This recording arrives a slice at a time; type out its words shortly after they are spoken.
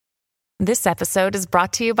This episode is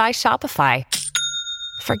brought to you by Shopify.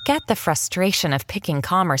 Forget the frustration of picking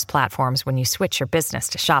commerce platforms when you switch your business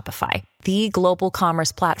to Shopify, the global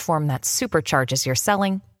commerce platform that supercharges your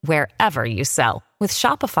selling wherever you sell. With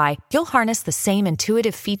Shopify, you'll harness the same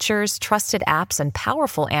intuitive features, trusted apps, and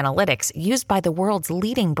powerful analytics used by the world's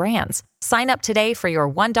leading brands. Sign up today for your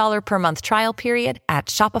 $1 per month trial period at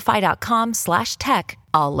shopify.com/tech,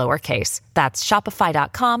 all lowercase. That's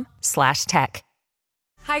shopify.com/tech.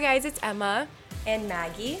 Hi guys, it's Emma and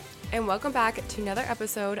Maggie, and welcome back to another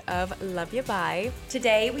episode of Love Ya Bye.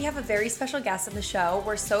 Today we have a very special guest on the show.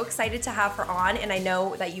 We're so excited to have her on, and I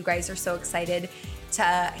know that you guys are so excited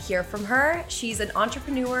to hear from her. She's an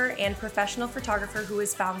entrepreneur and professional photographer who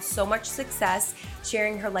has found so much success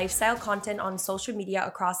sharing her lifestyle content on social media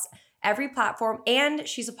across every platform, and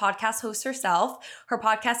she's a podcast host herself. Her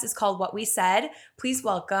podcast is called What We Said. Please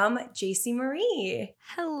welcome Jaci Marie.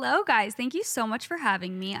 Hello guys, thank you so much for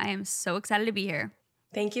having me. I am so excited to be here.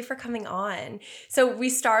 Thank you for coming on. So we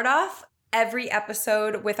start off every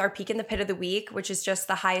episode with our peak in the pit of the week, which is just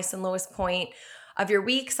the highest and lowest point of your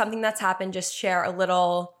week, something that's happened. Just share a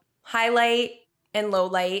little highlight and low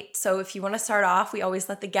light. So if you want to start off, we always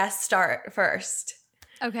let the guests start first.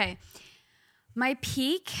 Okay. My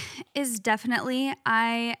peak is definitely,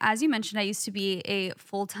 as you mentioned, I used to be a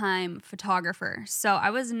full-time photographer. So I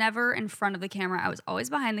was never in front of the camera. I was always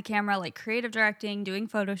behind the camera, like creative directing, doing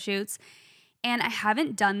photo shoots. And I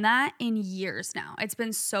haven't done that in years now. It's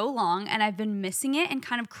been so long and I've been missing it and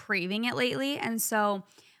kind of craving it lately. And so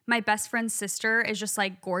my best friend's sister is just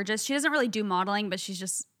like gorgeous. She doesn't really do modeling, but she's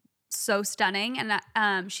just so stunning. And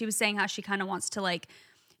she was saying how she kind of wants to like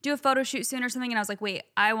do a photo shoot soon or something. And I was like, wait,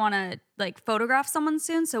 I want to like photograph someone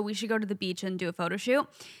soon. So we should go to the beach and do a photo shoot.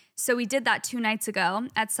 So we did that 2 nights ago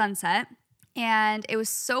at sunset. And it was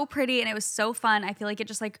so pretty and it was so fun. I feel like it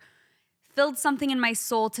just like filled something in my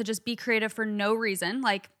soul to just be creative for no reason.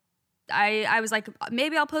 Like I was like,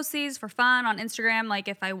 maybe I'll post these for fun on Instagram, like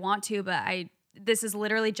if I want to, but this is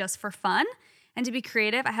literally just for fun and to be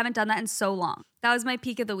creative. I haven't done that in so long. That was my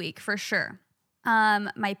peak of the week for sure.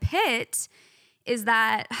 My pit is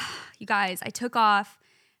that, you guys, I took off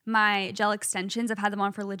my gel extensions. I've had them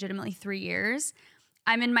on for legitimately 3 years.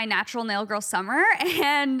 I'm in my natural nail girl summer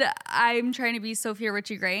and I'm trying to be Sophia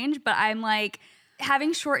Richie Grange, but I'm like,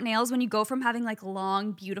 having short nails, when you go from having like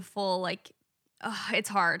long, beautiful, like, it's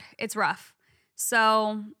hard. It's rough.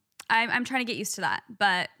 So I'm trying to get used to that,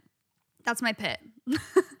 but that's my pit.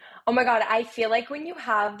 Oh my God, I feel like when you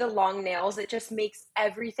have the long nails, it just makes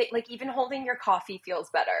everything, like even holding your coffee feels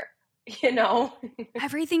better, you know?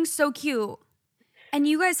 Everything's so cute. And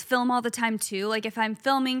you guys film all the time too. Like if I'm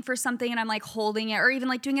filming for something and I'm like holding it or even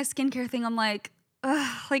like doing a skincare thing, I'm like,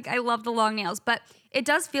 ugh, like I love the long nails, but it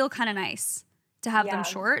does feel kind of nice to have them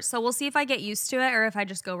short. So we'll see if I get used to it or if I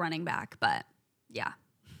just go running back, but yeah.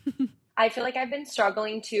 I feel like I've been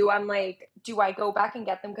struggling too. I'm like, do I go back and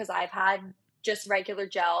get them? Because I've had just regular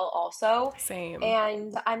gel also. Same.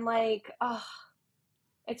 And I'm like, oh,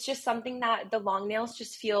 it's just something that the long nails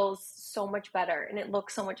just feels so much better and it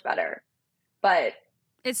looks so much better. But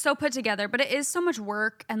it's so put together, but it is so much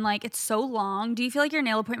work and like it's so long. Do you feel like your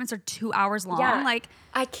nail appointments are 2 hours long? Yeah. Like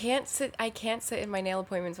I can't sit in my nail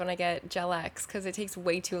appointments when I get Gel X because it takes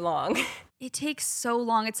way too long. It takes so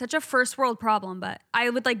long. It's such a first world problem, but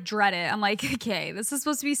I would like dread it. I'm like, okay, this is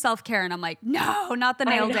supposed to be self-care. And I'm like, no, not the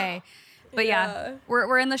nail day. But yeah,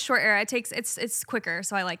 we're in the short era. It's quicker.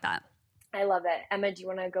 So I like that. I love it. Emma, do you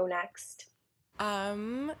want to go next?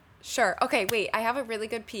 Sure. Okay, wait, I have a really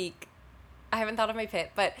good peak. I haven't thought of my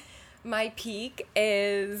pit, but my peak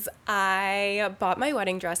is I bought my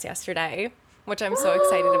wedding dress yesterday, which I'm so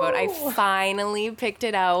excited about. I finally picked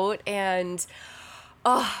it out and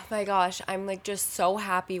oh my gosh, I'm like just so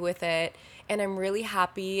happy with it. And I'm really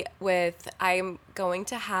happy with, I'm going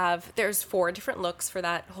to have, there's 4 different looks for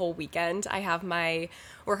that whole weekend. I have my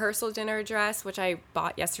rehearsal dinner dress, which I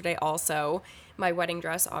bought yesterday also. My wedding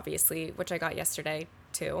dress, obviously, which I got yesterday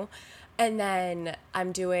too. And then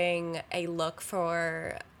I'm doing a look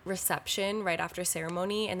for reception right after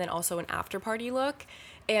ceremony and then also an after party look.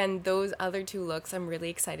 And those other 2 looks I'm really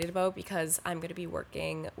excited about because I'm going to be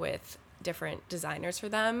working with different designers for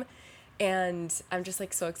them. And I'm just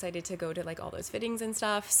like so excited to go to like all those fittings and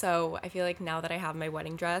stuff. So I feel like now that I have my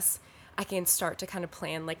wedding dress, I can start to kind of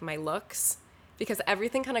plan like my looks because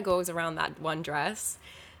everything kind of goes around that one dress.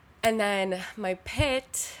 And then my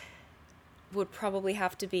pit would probably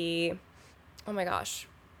have to be, oh my gosh,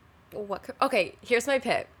 okay, here's my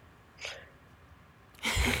pit.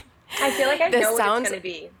 I feel like I know what it's going to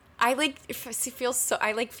be. I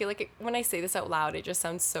feel like when I say this out loud, it just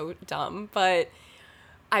sounds so dumb, but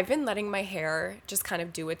I've been letting my hair just kind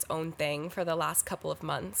of do its own thing for the last couple of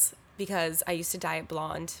months because I used to dye it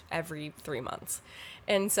blonde every 3 months.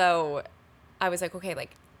 And so I was like, okay,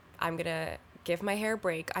 like I'm going to give my hair a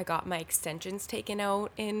break. I got my extensions taken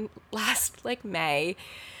out in last like May.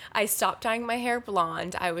 I stopped dyeing my hair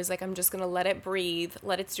blonde. I was like, I'm just going to let it breathe,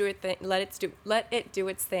 let it do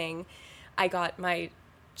its thing. I got my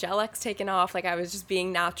gel X taken off. Like I was just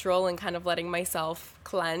being natural and kind of letting myself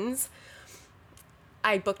cleanse.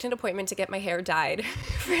 I booked an appointment to get my hair dyed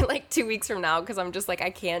for like 2 weeks from now because I'm just like, I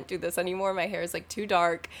can't do this anymore. My hair is like too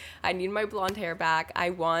dark. I need my blonde hair back. I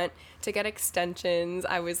want to get extensions.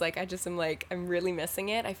 I was like, I'm really missing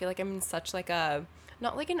it. I feel like I'm in such like a,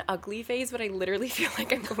 not like an ugly phase, but I literally feel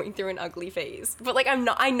like I'm going through an ugly phase. But like, I'm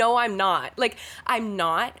not, I know I'm not. Like, I'm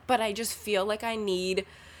not, but I just feel like I need,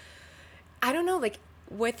 I don't know, like,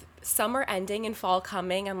 with summer ending and fall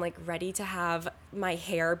coming, I'm like ready to have my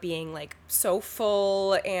hair being like so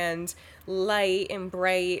full and light and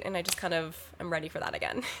bright, and I just kind of am ready for that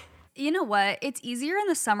again. You know what? It's easier in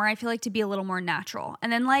the summer, I feel like, to be a little more natural.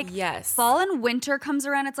 And then like Yes. fall and winter comes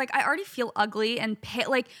around, it's like I already feel ugly and pale.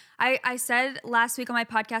 Like I said last week on my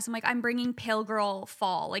podcast, I'm like, I'm bringing pale girl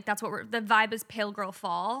fall. Like that's what the vibe is, pale girl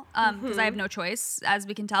fall. Because I have no choice, as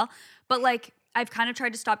we can tell. But like I've kind of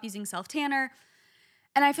tried to stop using self-tanner.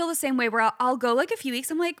 And I feel the same way where I'll go like a few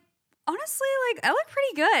weeks. I'm like, honestly, like I look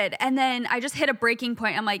pretty good. And then I just hit a breaking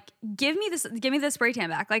point. I'm like, give me this spray tan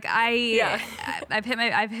back. Like I've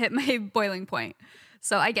hit my boiling point.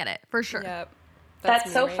 So I get it for sure. Yep.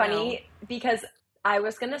 That's so right funny because I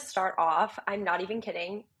was going to start off, I'm not even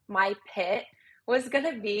kidding. My pit was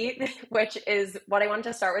going to be, which is what I wanted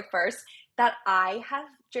to start with first, that I have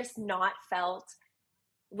just not felt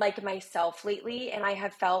like myself lately. And I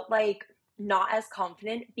have felt like not as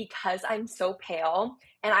confident because I'm so pale.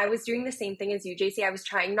 And I was doing the same thing as you, Jaci. I was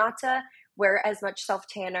trying not to wear as much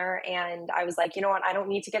self-tanner, and I was like, you know what? I don't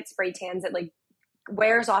need to get spray tans. It like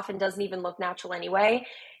wears off and doesn't even look natural anyway.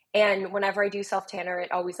 And whenever I do self-tanner,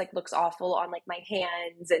 it always like looks awful on like my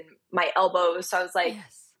hands and my elbows. So I was like,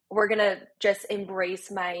 we're going to just embrace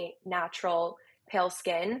my natural pale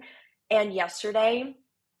skin. And yesterday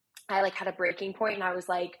I like had a breaking point and I was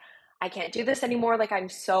like, I can't do this anymore. Like I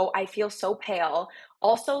feel so pale.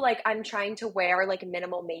 Also, like I'm trying to wear like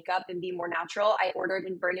minimal makeup and be more natural. I ordered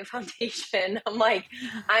an Burn New foundation. I'm like,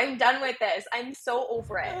 I'm done with this. I'm so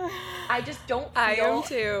over it. I just don't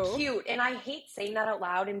feel cute. And I hate saying that out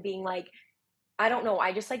loud and being like, I don't know.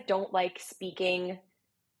 I just like don't like speaking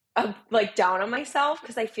like down on myself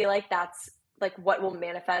because I feel like that's like what will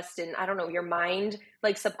manifest in, I don't know, your mind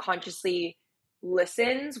like subconsciously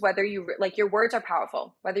listens, whether you like your words are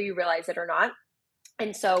powerful, whether you realize it or not.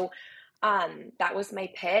 And so that was my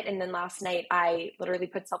pit. And then last night I literally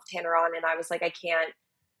put self-tanner on and I was like,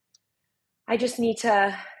 I just need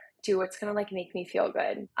to do what's gonna like make me feel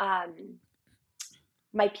good.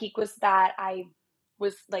 My peak was that I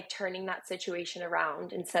was like turning that situation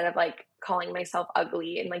around. Instead of like calling myself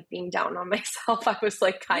ugly and like being down on myself, I was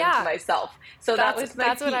like kind to myself. So that's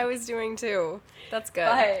what I was doing too. That's good.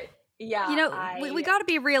 But yeah, you know, we got to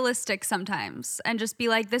be realistic sometimes and just be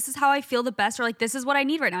like, this is how I feel the best, or like, this is what I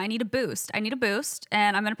need right now. I need a boost,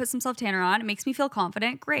 and I'm going to put some self-tanner on. It makes me feel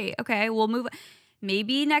confident. Great. Okay, we'll move.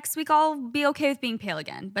 Maybe next week I'll be okay with being pale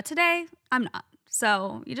again, but today I'm not.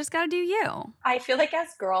 So you just got to do you. I feel like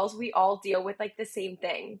as girls, we all deal with like the same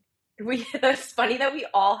thing. It's funny that we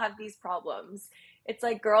all have these problems. It's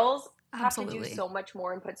like girls have to do so much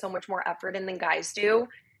more and put so much more effort in than guys do.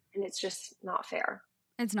 And it's just not fair.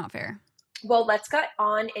 It's not fair. Well, let's get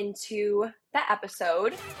on into the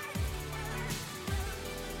episode.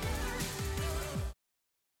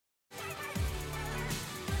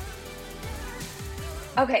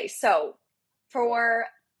 Okay, so for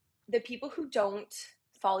the people who don't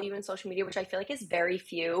follow you in social media, which I feel like is very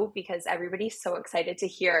few because everybody's so excited to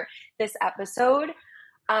hear this episode,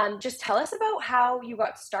 just tell us about how you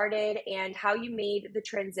got started and how you made the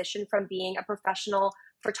transition from being a professional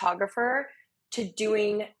photographer to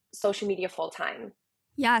doing social media full time.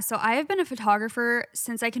 Yeah, so I have been a photographer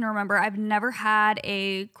since I can remember. I've never had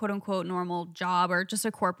a quote unquote normal job or just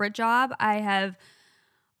a corporate job. I have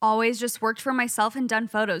always just worked for myself and done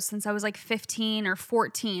photos since I was like 15 or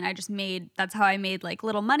 14. That's how I made like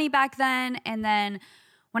little money back then. And then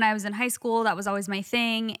when I was in high school, that was always my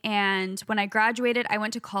thing. And when I graduated, I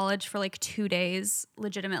went to college for like 2 days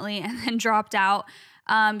legitimately and then dropped out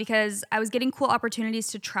because I was getting cool opportunities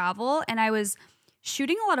to travel, and I was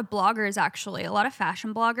shooting a lot of bloggers, actually, a lot of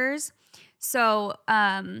fashion bloggers. So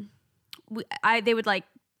they would like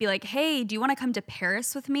be like, hey, do you want to come to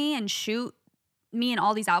Paris with me and shoot me in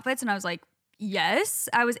all these outfits? And I was like, yes.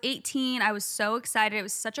 I was 18. I was so excited. It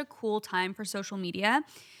was such a cool time for social media.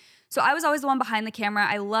 So I was always the one behind the camera.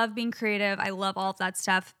 I love being creative. I love all of that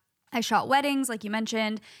stuff. I shot weddings, like you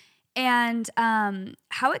mentioned. And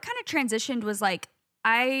how it kind of transitioned was like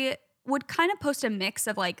I would kind of post a mix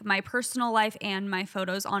of like my personal life and my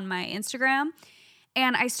photos on my Instagram.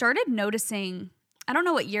 And I started noticing, I don't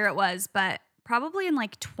know what year it was, but probably in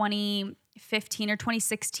like 2015 or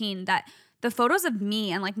 2016, that the photos of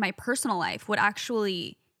me and like my personal life would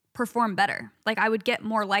actually perform better. Like I would get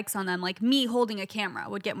more likes on them. Like me holding a camera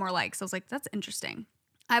would get more likes. I was like, that's interesting.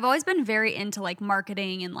 I've always been very into like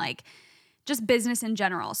marketing and like just business in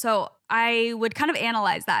general. So I would kind of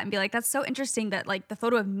analyze that and be like, that's so interesting that like the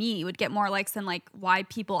photo of me would get more likes than like why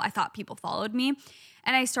I thought people followed me.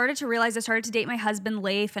 And I started to realize I started to date my husband,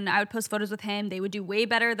 Leif, and I would post photos with him. They would do way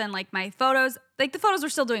better than like my photos. Like the photos were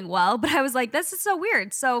still doing well, but I was like, this is so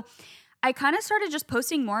weird. So I kind of started just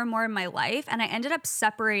posting more and more in my life, and I ended up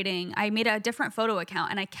separating. I made a different photo account,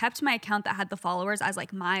 and I kept my account that had the followers as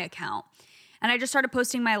like my account. And I just started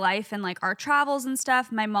posting my life and like our travels and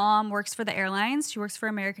stuff. My mom works for the airlines. She works for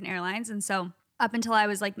American Airlines. And so up until I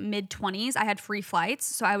was like mid-20s, I had free flights.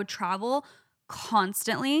 So I would travel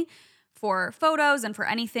constantly for photos and for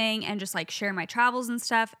anything and just like share my travels and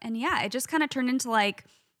stuff. And yeah, it just kind of turned into like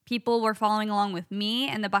people were following along with me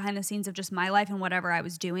and the behind the scenes of just my life and whatever I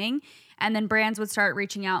was doing. And then brands would start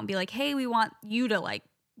reaching out and be like, hey, we want you to like,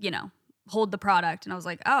 hold the product. And I was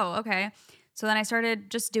like, oh, okay. So then I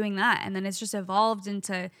started just doing that. And then it's just evolved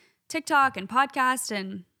into TikTok and podcast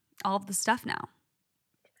and all of the stuff now. Oh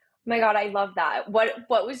my God, I love that.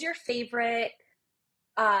 What was your favorite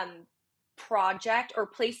project or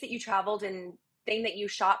place that you traveled and thing that you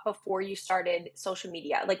shot before you started social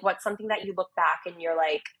media? Like what's something that you look back and you're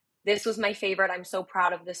like, this was my favorite. I'm so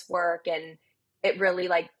proud of this work. And it really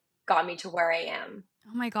like got me to where I am.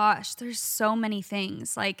 Oh my gosh, there's so many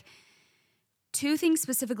things. Like two things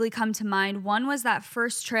specifically come to mind. One was that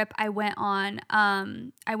first trip I went on.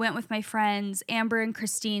 I went with my friends, Amber and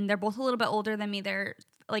Christine. They're both a little bit older than me. They're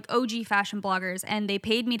like OG fashion bloggers, and they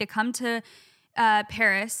paid me to come to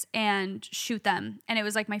Paris and shoot them. And it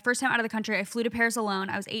was like my first time out of the country. I flew to Paris alone.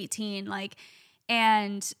 I was 18,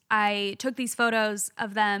 and I took these photos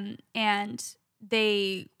of them, and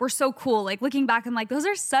they were so cool. Like looking back, I'm like, those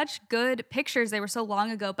are such good pictures. They were so long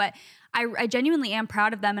ago, but I genuinely am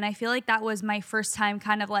proud of them. And I feel like that was my first time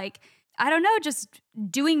kind of like, I don't know, just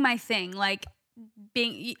doing my thing. Like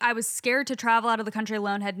I was scared to travel out of the country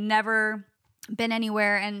alone, had never been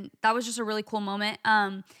anywhere. And that was just a really cool moment.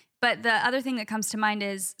 But the other thing that comes to mind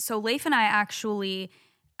is, so Leif and I actually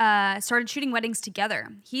started shooting weddings together.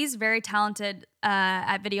 He's very talented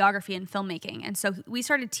at videography and filmmaking. And so we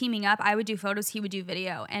started teaming up. I would do photos, he would do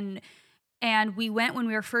video. And we went when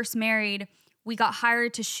we were first married. We got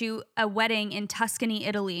hired to shoot a wedding in Tuscany,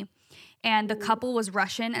 Italy. And the couple was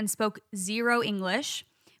Russian and spoke zero English,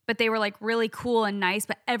 but they were like really cool and nice,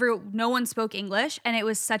 but no one spoke English. And it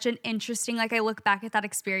was such an interesting, like I look back at that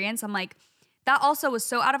experience, I'm like, that also was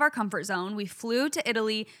so out of our comfort zone. We flew to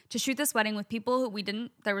Italy to shoot this wedding with people who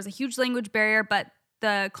there was a huge language barrier, but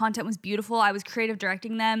the content was beautiful. I was creative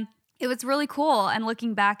directing them. It was really cool. And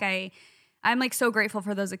looking back, I'm like so grateful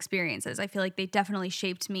for those experiences. I feel like they definitely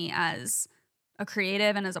shaped me as a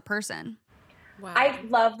creative and as a person. Wow. I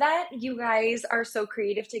love that you guys are so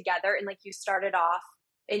creative together, and like you started off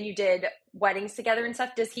and you did weddings together and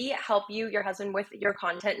stuff. Does he help you, your husband, with your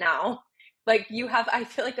content now? Like you have, I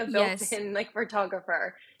feel like a built-in like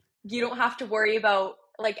photographer. You don't have to worry about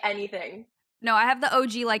like anything. No, I have the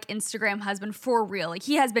OG like Instagram husband for real. Like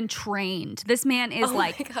he has been trained. This man is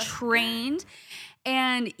trained.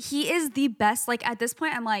 And he is the best. Like at this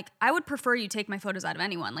point, I'm like, I would prefer you take my photos out of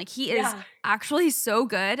anyone. Like he is actually so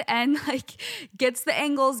good and like gets the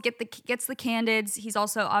angles, gets the candids. He's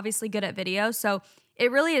also obviously good at video. So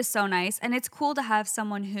it really is so nice. And it's cool to have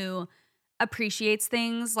someone who appreciates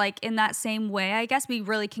things like in that same way. I guess we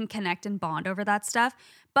really can connect and bond over that stuff.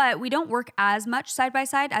 But we don't work as much side by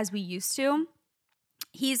side as we used to.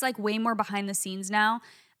 He's like way more behind the scenes now.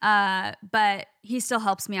 But he still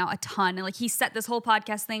helps me out a ton. And like he set this whole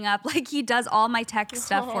podcast thing up. Like he does all my tech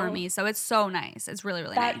stuff for me. So it's so nice. It's really,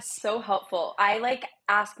 really nice. That's so helpful. I like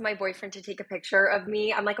ask my boyfriend to take a picture of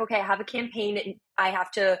me. I'm like, okay, I have a campaign and I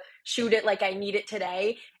have to shoot it. Like I need it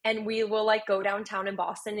today. And we will like go downtown in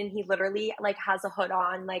Boston, and he literally like has a hood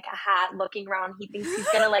on, like a hat, looking around. He thinks he's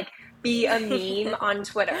going to like be a meme on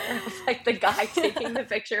Twitter of like the guy taking the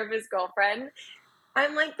picture of his girlfriend.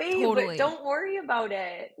 I'm like, babe, totally. Don't worry about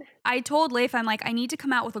it. I told Leif, I'm like, I need to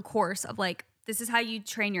come out with a course of like, this is how you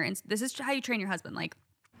train your husband. Like,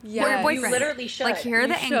 yeah, your boyfriend. You literally should. Like, here are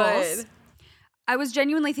the angles. I was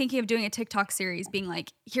genuinely thinking of doing a TikTok series being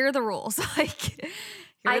like, here are the rules. Like, here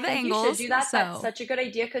are the angles. You should do that. So, that's such a good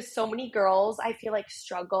idea because so many girls, I feel like,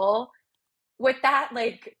 struggle with that,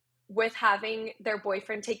 like with having their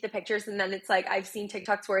boyfriend take the pictures and then it's like I've seen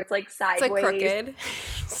TikToks where it's like sideways.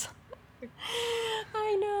 It's like crooked.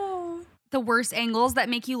 I know. the worst angles that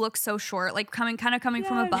make you look so short, like coming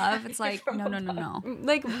from above. It's like, no.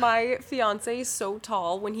 Like my fiance is so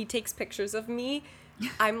tall. When he takes pictures of me,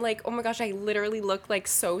 I'm like, oh my gosh, I literally look like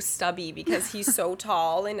so stubby because he's so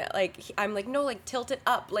tall. And like, I'm like, no, like tilt it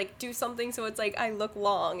up, like do something so it's like I look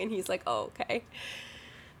long. And he's like, oh, okay.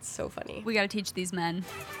 It's so funny. We got to teach these men.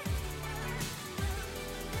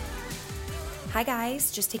 Hi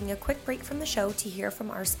guys, just taking a quick break from the show to hear from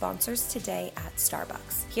our sponsors today at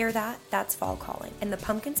Starbucks. Hear that? That's fall calling. And the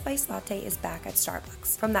pumpkin spice latte is back at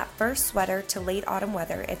Starbucks. From that first sweater to late autumn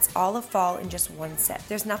weather, it's all of fall in just one sip.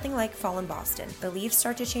 There's nothing like fall in Boston. The leaves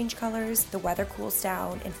start to change colors, the weather cools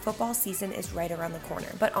down, and football season is right around the corner.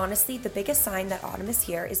 But honestly, the biggest sign that autumn is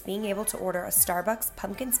here is being able to order a Starbucks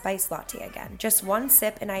pumpkin spice latte again. Just one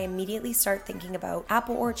sip and I immediately start thinking about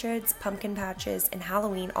apple orchards, pumpkin patches, and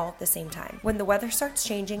Halloween all at the same time. When the weather starts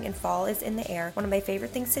changing and fall is in the air, one of my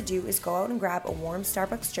favorite things to do is go out and grab a warm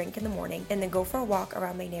Starbucks drink in the morning and then go for a walk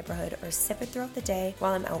around my neighborhood or sip it throughout the day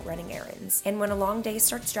while I'm out running errands. And when a long day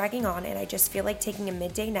starts dragging on and I just feel like taking a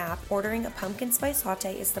midday nap, ordering a pumpkin spice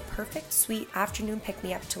latte is the perfect sweet afternoon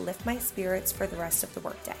pick-me-up to lift my spirits for the rest of the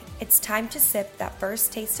workday. It's time to sip that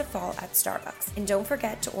first taste of fall at Starbucks. And don't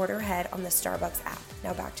forget to order ahead on the Starbucks app.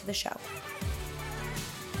 Now back to the show.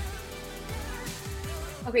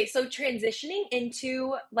 Okay, so transitioning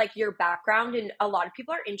into like your background, and a lot of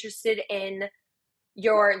people are interested in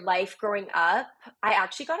your life growing up. I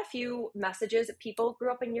actually got a few messages of people who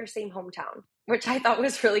grew up in your same hometown, which I thought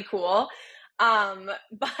was really cool.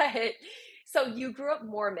 But so you grew up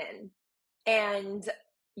Mormon and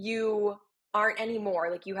you aren't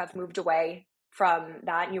anymore, like you have moved away from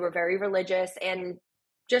that and you were very religious, and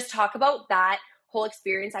just talk about that whole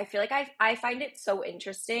experience. I feel like I find it so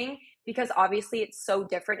interesting because obviously it's so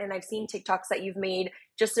different, and I've seen TikToks that you've made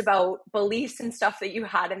just about beliefs and stuff that you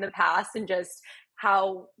had in the past and just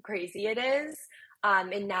how crazy it is.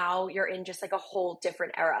 And now you're in just like a whole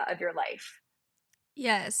different era of your life.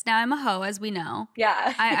 Yes, now I'm a hoe, as we know.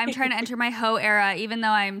 Yeah. I'm trying to enter my hoe era, even though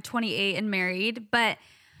I'm 28 and married. But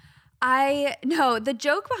the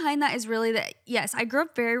joke behind that is really that, yes, I grew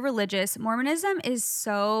up very religious. Mormonism is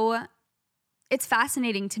it's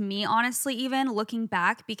fascinating to me, honestly, even looking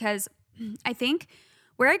back, because I think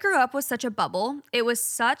where I grew up was such a bubble. It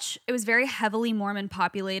was very heavily Mormon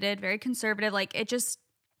populated, very conservative. Like it just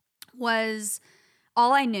was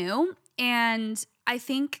all I knew. And I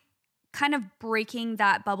think kind of breaking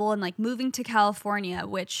that bubble and like moving to California,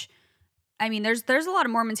 which, I mean, there's a lot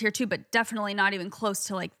of Mormons here too, but definitely not even close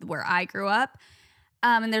to like where I grew up.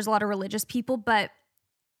 And there's a lot of religious people, but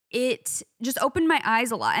it just opened my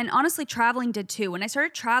eyes a lot. And honestly, traveling did too. When I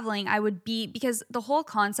started traveling, because the whole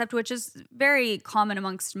concept, which is very common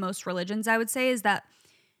amongst most religions, I would say, is that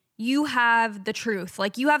you have the truth.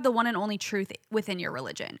 Like you have the one and only truth within your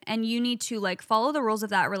religion. And you need to like follow the rules of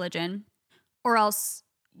that religion, or else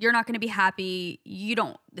you're not going to be happy.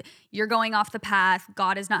 You're going off the path.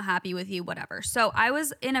 God is not happy with you, whatever. So I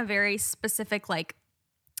was in a very specific, like,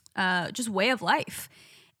 just way of life.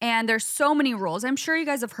 And there's so many rules. I'm sure you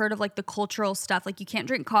guys have heard of like the cultural stuff. Like you can't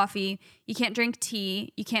drink coffee, you can't drink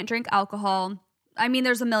tea, you can't drink alcohol. I mean,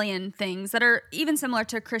 there's a million things that are even similar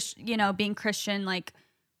to being Christian, like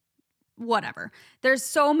whatever. There's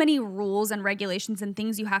so many rules and regulations and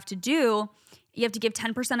things you have to do. You have to give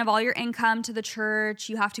 10% of all your income to the church.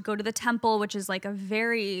 You have to go to the temple, which is like a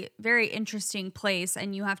very, very interesting place.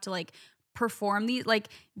 And you have to like perform these, like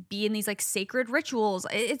be in these like sacred rituals.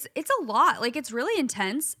 It's a lot. Like it's really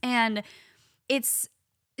intense, and it's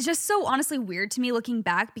just so honestly weird to me looking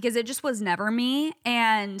back because it just was never me.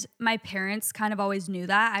 And my parents kind of always knew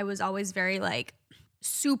that. I was always very like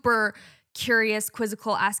super curious,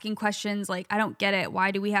 quizzical, asking questions like, I don't get it.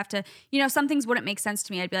 Why do we have to, some things wouldn't make sense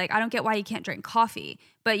to me. I'd be like, I don't get why you can't drink coffee,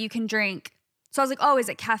 but you can drink. So I was like, oh, is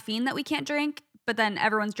it caffeine that we can't drink? But then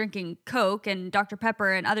everyone's drinking Coke and Dr.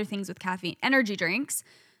 Pepper and other things with caffeine, energy drinks.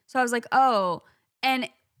 So I was like, oh, and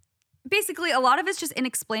basically a lot of it's just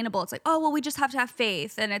inexplainable. It's like, oh, well, we just have to have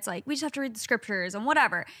faith. And it's like, we just have to read the scriptures and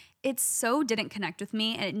whatever. It so didn't connect with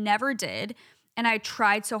me, and it never did. And I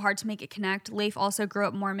tried so hard to make it connect. Leif also grew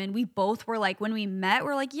up Mormon. We both were like, when we met,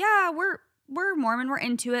 we're like, yeah, we're Mormon, we're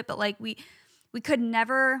into it. But like we could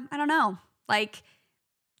never, I don't know, like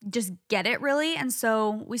just get it really. And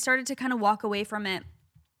so we started to kind of walk away from it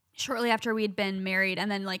shortly after we had been married. And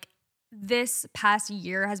then like this past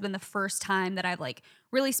year has been the first time that I've like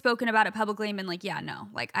really spoken about it publicly and been like, yeah, no,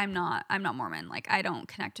 like I'm not Mormon. Like I don't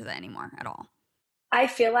connect with it anymore at all. I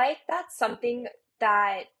feel like that's something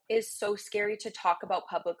that is so scary to talk about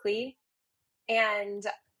publicly. And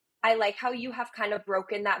I like how you have kind of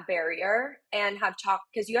broken that barrier and have talked,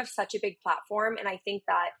 because you have such a big platform. And I think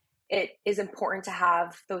that it is important to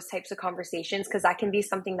have those types of conversations, because that can be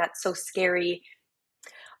something that's so scary.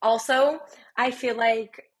 Also, I feel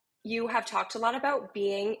like you have talked a lot about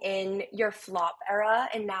being in your flop era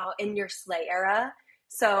and now in your slay era.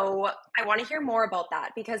 So I want to hear more about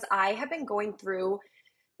that, because I have been going through,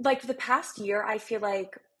 like, the past year, I feel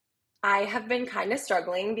like I have been kind of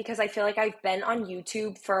struggling, because I feel like I've been on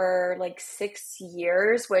YouTube for like 6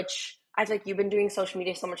 years, which I feel like you've been doing social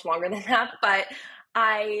media so much longer than that. But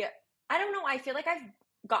I don't know. I feel like I've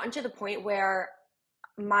gotten to the point where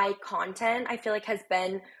my content, I feel like, has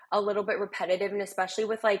been a little bit repetitive, and especially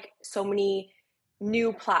with like so many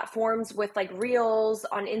new platforms with like reels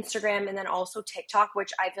on Instagram and then also TikTok,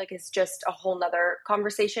 which I feel like is just a whole nother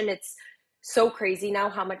conversation. It's so crazy now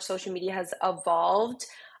how much social media has evolved.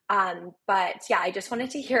 But yeah, I just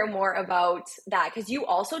wanted to hear more about that, because you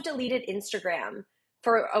also deleted Instagram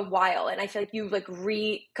for a while, and I feel like you like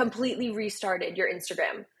completely restarted your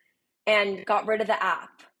Instagram and got rid of the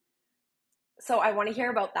app. So I want to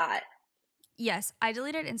hear about that. Yes, I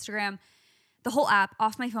deleted Instagram, the whole app,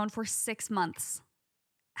 off my phone for 6 months,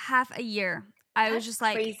 half a year. I was just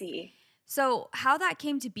like, crazy. So how that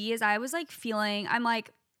came to be is I was like feeling, I'm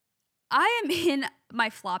like, I am in my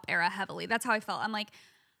flop era heavily. That's how I felt. I'm like,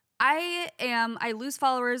 I lose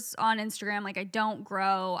followers on Instagram. Like I don't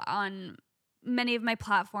grow on many of my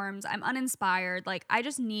platforms. I'm uninspired. Like I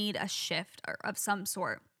just need a shift of some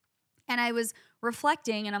sort. And I was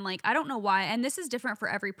reflecting and I'm like, I don't know why. And this is different for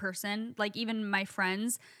every person, like even my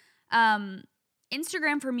friends.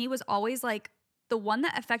 Instagram for me was always like the one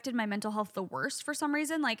that affected my mental health the worst for some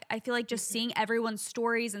reason. Like I feel like just seeing everyone's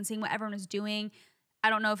stories and seeing what everyone is doing, I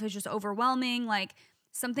don't know if it's just overwhelming. Like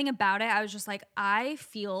something about it, I was just like, I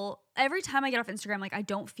feel every time I get off Instagram, like I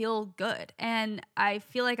don't feel good. And I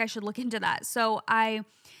feel like I should look into that. So I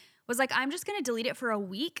was like, I'm just going to delete it for a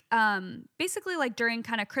week, basically like during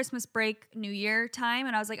kind of Christmas break, New Year time.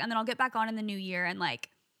 And I was like, and then I'll get back on in the new year and like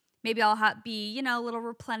maybe I'll be, you know, a little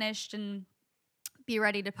replenished and be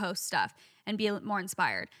ready to post stuff and be more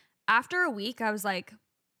inspired. After a week, I was like,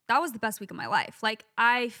 that was the best week of my life. Like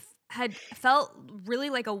I had felt really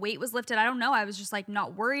like a weight was lifted. I don't know. I was just like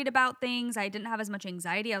not worried about things. I didn't have as much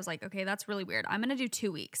anxiety. I was like, okay, that's really weird. I'm going to do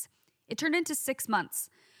 2 weeks. It turned into 6 months.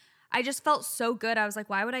 I just felt so good. I was like,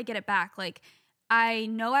 why would I get it back? Like, I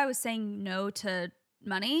know I was saying no to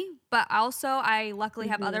money, but also I luckily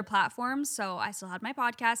have other platforms. So I still had my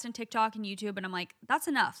podcast and TikTok and YouTube. And I'm like, that's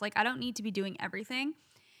enough. Like, I don't need to be doing everything.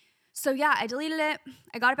 So yeah, I deleted it.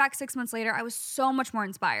 I got it back 6 months later. I was so much more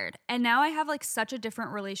inspired. And now I have like such a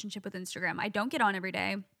different relationship with Instagram. I don't get on every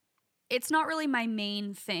day. It's not really my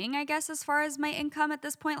main thing, I guess, as far as my income at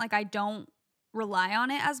this point. Like, I don't rely on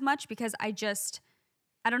it as much because I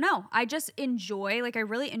don't know. I just enjoy, like I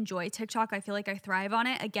really enjoy TikTok. I feel like I thrive on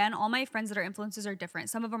it. Again, all my friends that are influencers are different.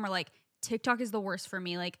 Some of them are like, TikTok is the worst for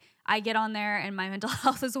me. Like I get on there and my mental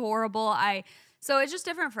health is horrible. So it's just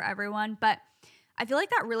different for everyone. But I feel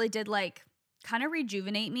like that really did like kind of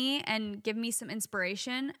rejuvenate me and give me some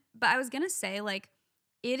inspiration. But I was going to say, like,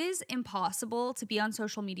 it is impossible to be on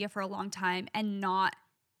social media for a long time and not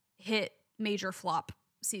hit major flop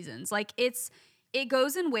seasons. Like it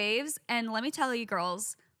goes in waves. And let me tell you,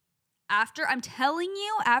 girls, after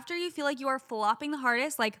you feel like you are flopping the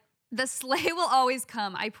hardest, like the slay will always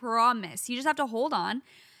come. I promise. You just have to hold on.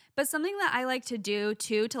 But something that I like to do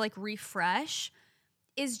too, to like refresh,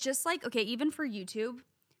 is just like, okay, even for YouTube,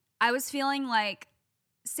 I was feeling like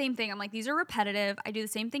same thing. I'm like, these are repetitive. I do the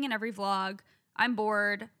same thing in every vlog. I'm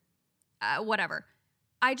bored, whatever.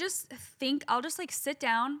 I just think I'll just like sit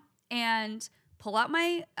down and pull out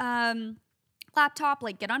my laptop,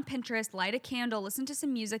 like get on Pinterest, light a candle, listen to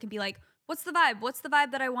some music and be like, what's the vibe? What's the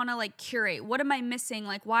vibe that I want to like curate? What am I missing?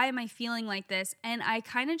 Like, why am I feeling like this? And I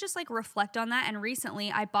kind of just like reflect on that. And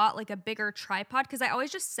recently I bought like a bigger tripod because I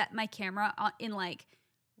always just set my camera in like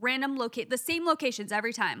random the same locations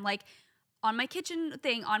every time. Like on my kitchen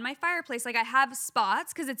thing, on my fireplace, like I have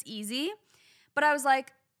spots because it's easy. But I was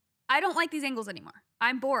like, I don't like these angles anymore.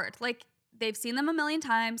 I'm bored. Like they've seen them a million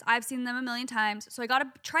times. I've seen them a million times. So I got a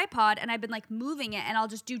tripod and I've been like moving it and I'll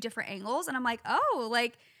just do different angles. And I'm like, oh,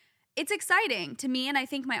 like it's exciting to me. And I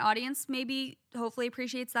think my audience maybe hopefully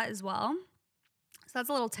appreciates that as well. So that's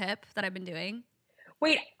a little tip that I've been doing.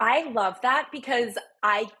 Wait, I love that because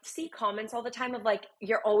I see comments all the time of like,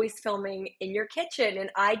 you're always filming in your kitchen. And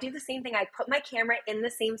I do the same thing. I put my camera in the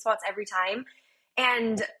same spots every time.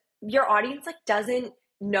 And your audience like doesn't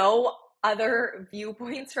know other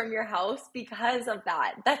viewpoints from your house because of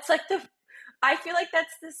that. That's like I feel like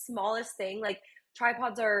that's the smallest thing. Like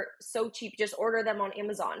tripods are so cheap, just order them on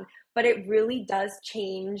Amazon. But it really does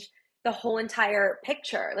change the whole entire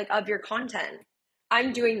picture like of your content.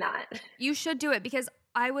 I'm doing that. You should do it because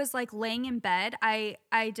I was like laying in bed. I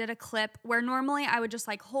did a clip where normally I would just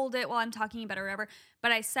like hold it while I'm talking about it or whatever,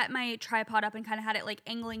 but I set my tripod up and kind of had it like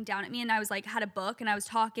angling down at me, and I was like had a book and I was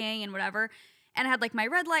talking and whatever, and I had like my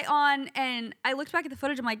red light on, and I looked back at the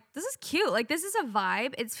footage. I'm like, this is cute. Like this is a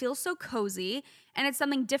vibe. It feels so cozy and it's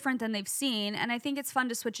something different than they've seen, and I think it's fun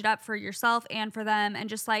to switch it up for yourself and for them. And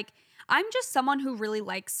just like I'm just someone who really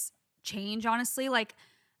likes change, honestly. Like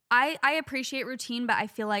I appreciate routine, but I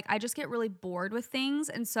feel like I just get really bored with things.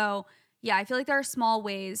 And so, yeah, I feel like there are small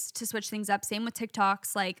ways to switch things up. Same with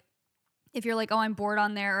TikToks. Like if you're like, oh, I'm bored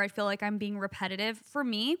on there, or I feel like I'm being repetitive. For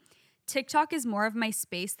me, TikTok is more of my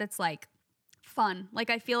space that's like fun. Like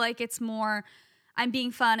I feel like it's more, I'm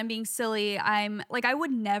being fun, I'm being silly. I'm like, I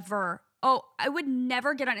would never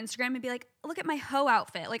get on Instagram and be like, look at my hoe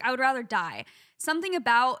outfit. Like I would rather die. Something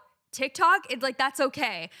about TikTok, it's like that's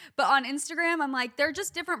okay. But on Instagram, I'm like, they're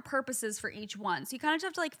just different purposes for each one. So you kind of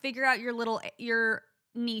have to like figure out your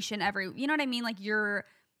niche in every, you know what I mean? Like your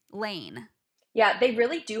lane. Yeah, they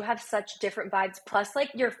really do have such different vibes. Plus,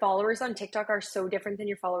 like your followers on TikTok are so different than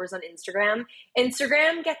your followers on Instagram.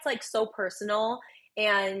 Instagram gets like so personal,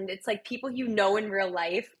 and it's like people you know in real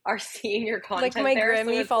life are seeing your content. Like my there,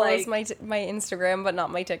 Grammy so follows like, my Instagram, but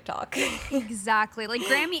not my TikTok. Exactly. Like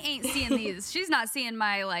Grammy ain't seeing these. She's not seeing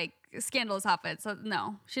my like scandalous outfit. So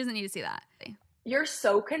no, she doesn't need to see that. You're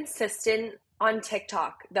so consistent on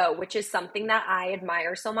TikTok though, which is something that I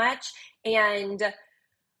admire so much. And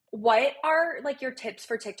what are like your tips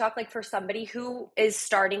for TikTok, like for somebody who is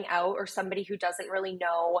starting out or somebody who doesn't really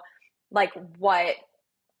know like what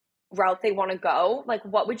route they want to go? Like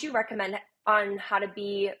what would you recommend on how to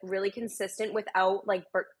be really consistent without like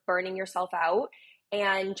burning yourself out,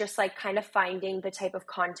 and just like kind of finding the type of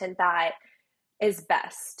content that is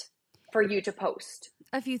best for you to post?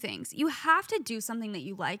 A few things. You have to do something that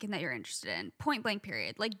you like and that you're interested in. Point blank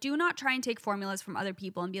period. Like do not try and take formulas from other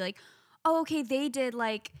people and be like, oh, okay, they did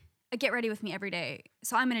like a get ready with me every day,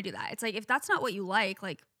 so I'm gonna do that. It's like if that's not what you like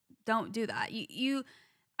don't do that.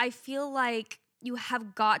 I feel like you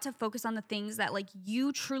have got to focus on the things that like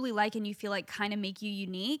you truly like and you feel like kind of make you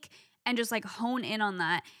unique, and just like hone in on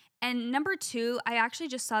that. And number two, I actually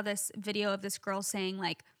just saw this video of this girl saying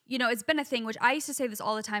like, you know, it's been a thing, which I used to say this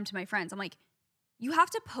all the time to my friends. I'm like, you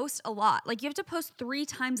have to post a lot. Like you have to post 3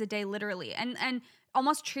 times a day, literally. And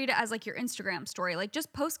almost treat it as like your Instagram story. Like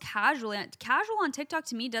just post casually. Casual on TikTok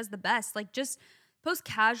to me does the best. Like just post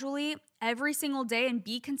casually every single day and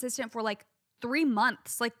be consistent for like 3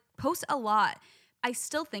 months. Like post a lot. I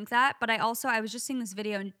still think that, but I was just seeing this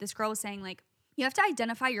video and this girl was saying like, you have to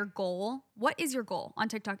identify your goal. What is your goal on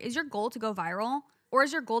TikTok? Is your goal to go viral? Or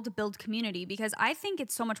is your goal to build community? Because I think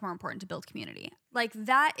it's so much more important to build community. Like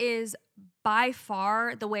that is by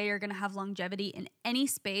far the way you're going to have longevity in any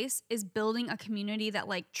space, is building a community that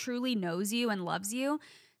like truly knows you and loves you.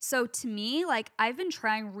 So to me, like I've been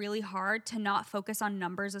trying really hard to not focus on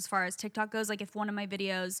numbers as far as TikTok goes. Like if one of my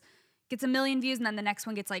videos gets 1 million views and then the next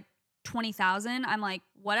one gets like 20,000, I'm like,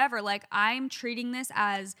 whatever. Like I'm treating this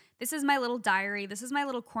as, this is my little diary. This is my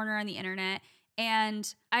little corner on the internet.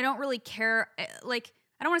 And I don't really care. Like,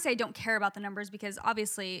 I don't want to say I don't care about the numbers, because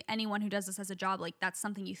obviously anyone who does this as a job, like that's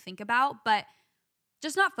something you think about, but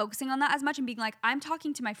just not focusing on that as much and being like, I'm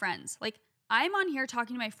talking to my friends. Like I'm on here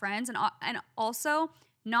talking to my friends, and also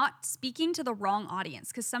not speaking to the wrong audience.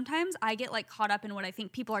 Because sometimes I get like caught up in what I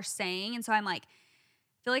think people are saying. And so I'm like,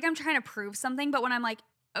 feel like I'm trying to prove something. But when I'm like,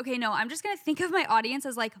 okay, no, I'm just going to think of my audience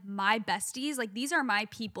as like my besties. Like these are my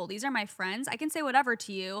people. These are my friends. I can say whatever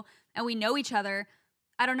to you and we know each other.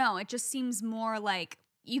 I don't know. It just seems more like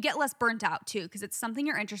you get less burnt out too, because it's something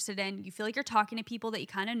you're interested in. You feel like you're talking to people that you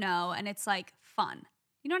kind of know, and it's like fun.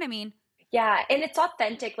 You know what I mean? Yeah, and it's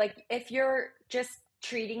authentic. Like if you're just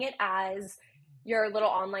treating it as your little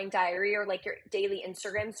online diary or like your daily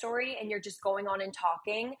Instagram story, and you're just going on and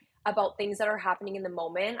talking about things that are happening in the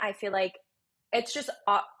moment, I feel like it's just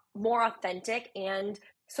more authentic and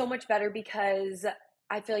so much better, because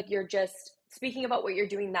I feel like you're just speaking about what you're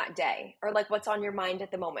doing that day or like what's on your mind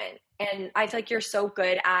at the moment. And I feel like you're so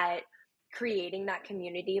good at creating that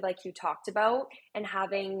community like you talked about, and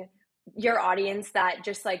having your audience that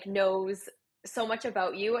just like knows so much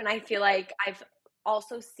about you. And I feel like I've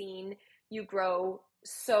also seen you grow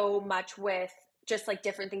so much with just like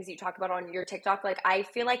different things you talk about on your TikTok. Like I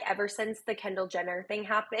feel like ever since the Kendall Jenner thing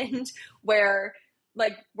happened, where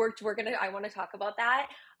like I want to talk about that.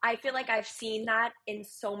 I feel like I've seen that in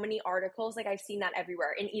so many articles. Like I've seen that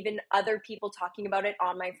everywhere, and even other people talking about it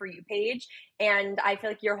on my For You page. And I feel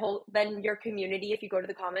like your community, if you go to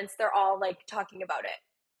the comments, they're all like talking about it,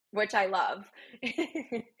 which I love.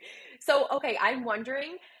 So, okay, I'm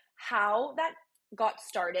wondering how that got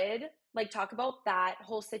started. Like talk about that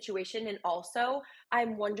whole situation, and also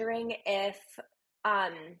I'm wondering if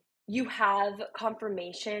um you have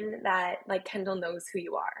confirmation that like Kendall knows who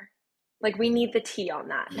you are. Like we need the tea on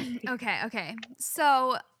that. Okay.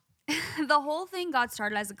 So the whole thing got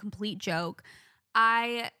started as a complete joke.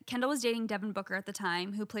 Kendall was dating Devin Booker at the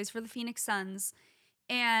time, who plays for the Phoenix Suns.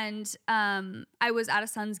 And I was at a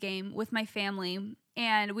Suns game with my family,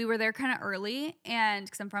 and we were there kind of early, and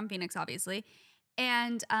because I'm from Phoenix, obviously.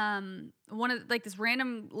 And one of like this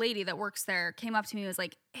random lady that works there came up to me and was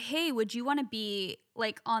like, "Hey, would you want to be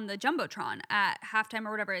like on the Jumbotron at halftime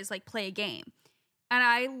or whatever? Is like play a game?" And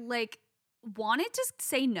I like wanted to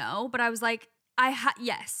say no, but I was like,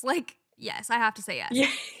 yes, I have to say yes. Yeah,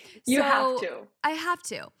 you So have to. I have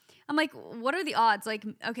to. I'm like, what are the odds? Like,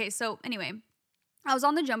 okay, so anyway, I was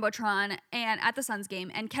on the Jumbotron and at the Suns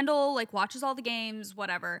game, and Kendall like watches all the games,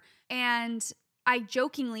 whatever. And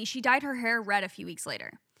she dyed her hair red a few weeks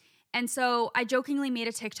later. And so I jokingly made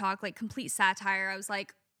a TikTok, like complete satire. I was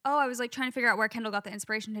like trying to figure out where Kendall got the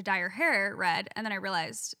inspiration to dye her hair red. And then I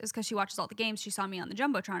realized it's because she watches all the games. She saw me on the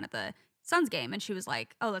Jumbotron at the Suns game, and she was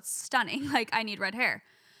like, "Oh, that's stunning. Like, I need red hair."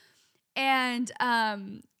 And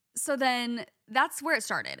so then that's where it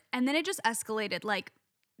started. And then it just escalated. Like,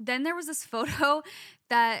 then there was this photo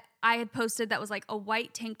that I had posted that was like a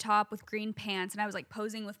white tank top with green pants, and I was like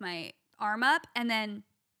posing with my arm up. And then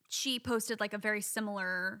she posted like a very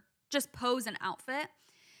similar just pose and outfit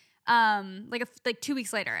like 2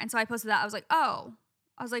 weeks later. And so I posted that. I was like,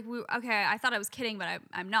 okay, I thought I was kidding, but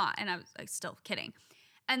I'm not. And I was like still kidding.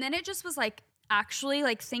 And then it just was like actually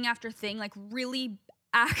like thing after thing, like really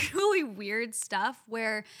actually weird stuff,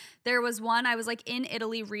 where there was one, I was like in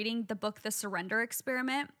Italy reading the book The Surrender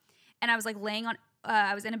Experiment, and I was like laying on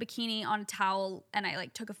I was in a bikini on a towel, and I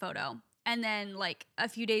like took a photo. And then like a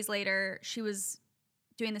few days later, she was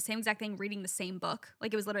doing the same exact thing, reading the same book.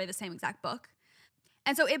 Like it was literally the same exact book.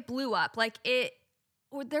 And so it blew up. Like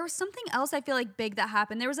there was something else I feel like big that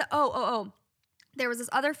happened. There was there was this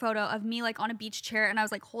other photo of me like on a beach chair, and I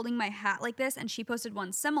was like holding my hat like this, and she posted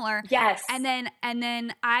one similar. Yes. And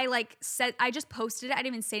then I like said, I just posted it. I didn't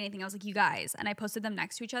even say anything. I was like, "You guys," and I posted them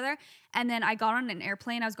next to each other. And then I got on an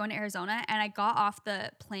airplane. I was going to Arizona, and I got off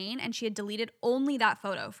the plane, and she had deleted only that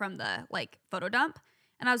photo from the like photo dump.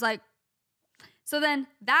 And I was like, so then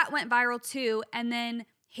that went viral too. And then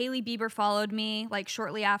Hailey Bieber followed me like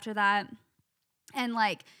shortly after that. And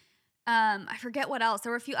like, I forget what else.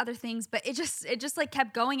 There were a few other things, but it just like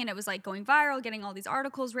kept going, and it was like going viral, getting all these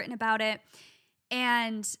articles written about it.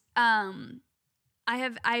 And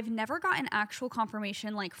I've never gotten actual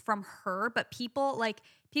confirmation like from her, but people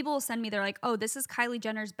will send me, they're like, "Oh, this is Kylie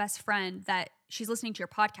Jenner's best friend that she's listening to your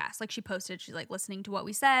podcast." Like she posted, she's like listening to what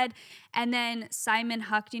we said. And then Simon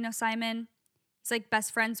Huck, do you know Simon? He's like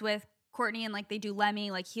best friends with Courtney, and like they do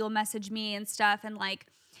Lemmy, like he'll message me and stuff. And like,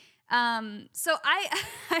 so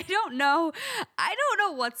I don't know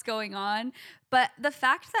what's going on, but the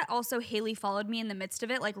fact that also Hailey followed me in the midst of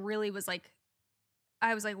it, like really was like,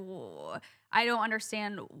 I was like, whoa, I don't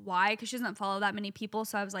understand why, because she doesn't follow that many people.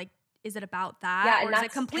 So I was like, is it about that? Yeah, or is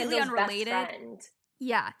it completely Kendall's unrelated? best friend.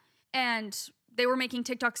 Yeah. And they were making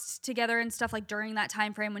TikToks together and stuff like during that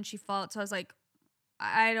time frame when she followed. So I was like,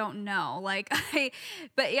 I don't know.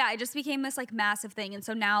 But yeah, it just became this like massive thing. And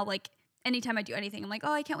so now like anytime I do anything, I'm like,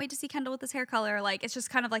 "Oh, I can't wait to see Kendall with this hair color." Like it's just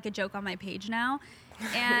kind of like a joke on my page now.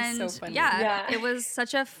 And So funny. yeah, it was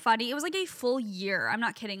such a funny, it was like a full year. I'm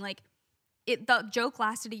not kidding. Like the joke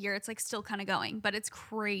lasted a year. It's like still kind of going, but it's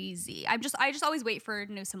crazy. I just always wait for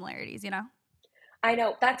new similarities, you know? I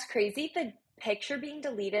know. That's crazy. The picture being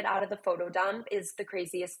deleted out of the photo dump is the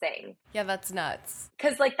craziest thing. Yeah, that's nuts.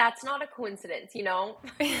 Because, like, that's not a coincidence, you know?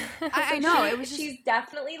 I know. It was just, she's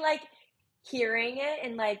definitely, like, hearing it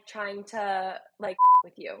and, like, trying to, like,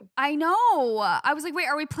 with you. I know. I was like, wait,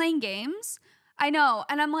 are we playing games? I know.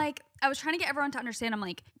 And I'm like, I was trying to get everyone to understand. I'm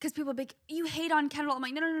like, because people are like, "You hate on Kendall." I'm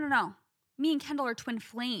like, no. Me and Kendall are twin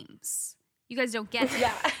flames. You guys don't get it.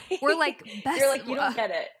 Yeah. We're like best. You're like, you don't get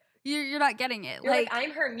it. You're not getting it. You're like,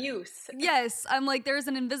 I'm her muse. Yes. I'm like, there's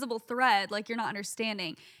an invisible thread. Like, you're not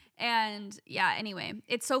understanding. And yeah, anyway,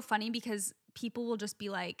 it's so funny because people will just be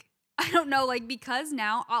like, I don't know, like, because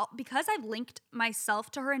now because I've linked myself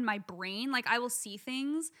to her in my brain, like I will see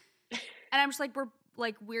things and I'm just like,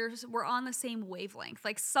 we're on the same wavelength.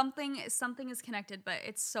 Like something is connected, but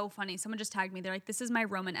it's so funny. Someone just tagged me. They're like, this is my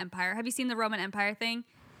Roman Empire. Have you seen the Roman Empire thing?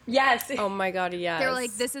 Yes. Oh my God, yes. They're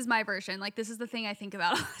like, this is my version. Like, this is the thing I think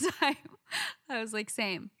about all the time. I was like,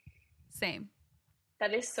 same.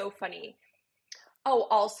 That is so funny. Oh,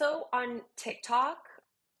 also on TikTok,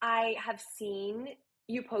 I have seen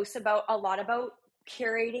you post about a lot about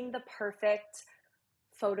curating the perfect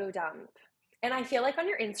photo dump. And I feel like on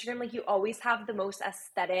your Instagram, like you always have the most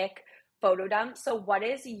aesthetic photo dump. So what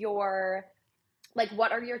are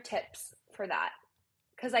your tips for that?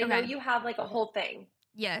 Because I know Okay. you have like a whole thing.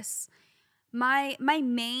 Yes. My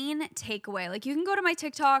main takeaway, like you can go to my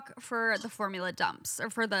TikTok for the formula dumps or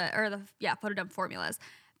for the photo dump formulas.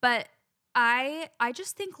 But I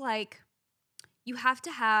just think like you have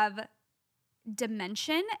to have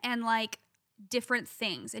dimension and like different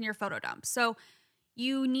things in your photo dump. So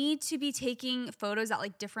you need to be taking photos at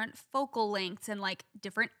like different focal lengths and like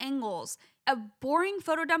different angles. A boring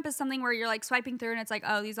photo dump is something where you're like swiping through and it's like,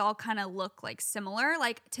 oh, these all kind of look like similar.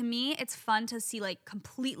 Like to me, it's fun to see like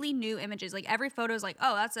completely new images. Like every photo is like,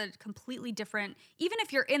 oh, that's a completely different, even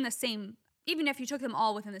if you took them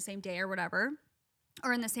all within the same day or whatever,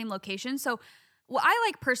 or in the same location. So what I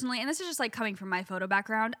like personally, and this is just like coming from my photo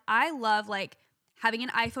background, I love like having an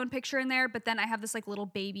iPhone picture in there, but then I have this like little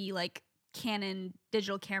baby like Canon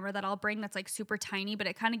digital camera that I'll bring that's like super tiny, but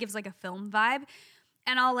it kind of gives like a film vibe.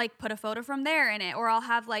 And I'll like put a photo from there in it, or I'll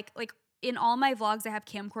have like in all my vlogs, I have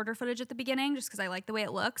camcorder footage at the beginning just because I like the way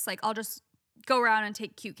it looks. Like I'll just go around and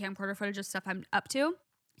take cute camcorder footage of stuff I'm up to.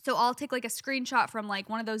 So I'll take like a screenshot from like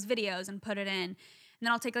one of those videos and put it in. And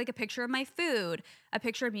then I'll take like a picture of my food, a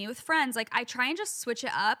picture of me with friends. Like I try and just switch it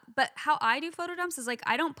up. But how I do photo dumps is like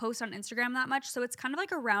I don't post on Instagram that much. So it's kind of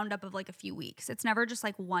like a roundup of like a few weeks. It's never just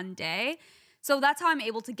like one day. So that's how I'm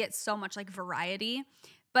able to get so much like variety.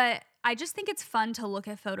 But I just think it's fun to look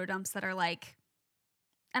at photo dumps that are like,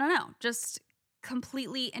 I don't know, just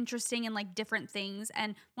completely interesting and like different things.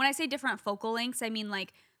 And when I say different focal lengths, I mean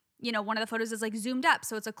like, you know, one of the photos is like zoomed up,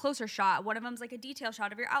 so it's a closer shot. One of them's like a detail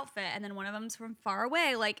shot of your outfit, and then one of them's from far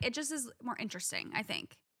away. Like it just is more interesting, I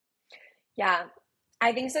think. Yeah,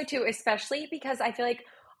 I think so too, especially because I feel like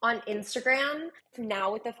on Instagram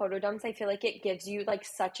now with the photo dumps, I feel like it gives you like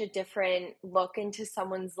such a different look into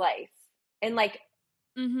someone's life. And like,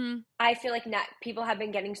 I feel like people have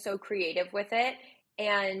been getting so creative with it.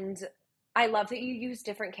 And I love that you use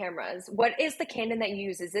different cameras. What is the Canon that you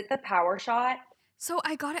use? Is it the Power Shot? So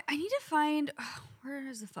I got it. I need to find, where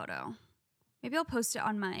is the photo? Maybe I'll post it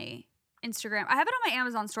on my Instagram. I have it on my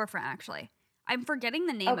Amazon storefront, actually. I'm forgetting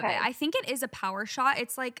the name of it. I think it is a Power Shot.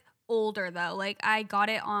 It's like older though. Like I got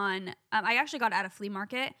it on, I actually got it at a flea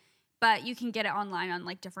market, but you can get it online on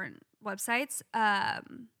like different websites.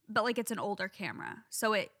 But like it's an older camera.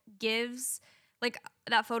 So it gives, like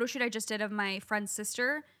that photo shoot I just did of my friend's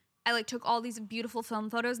sister, I like took all these beautiful film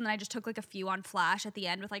photos and then I just took like a few on flash at the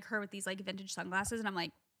end with like her with these like vintage sunglasses, and I'm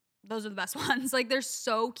like, those are the best ones. Like they're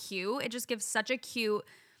so cute. It just gives such a cute,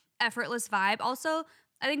 effortless vibe. Also,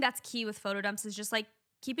 I think that's key with photo dumps is just like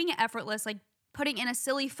keeping it effortless, like putting in a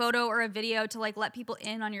silly photo or a video to like let people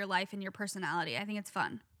in on your life and your personality. I think it's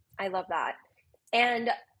fun. I love that.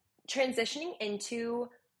 And transitioning into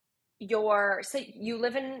so you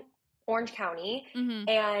live in Orange County,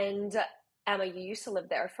 and Emma, you used to live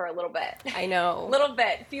there for a little bit. I know.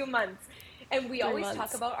 Few months. And we always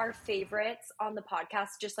talk about our favorites on the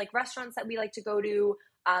podcast, just like restaurants that we like to go to,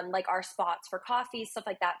 like our spots for coffee, stuff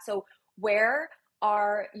like that. So where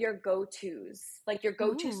are your go-tos, like your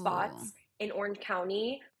go-to spots in Orange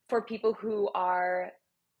County for people who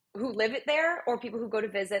live it there or people who go to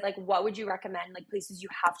visit? Like what would you recommend, like places you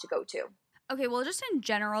have to go to? Okay, well, just in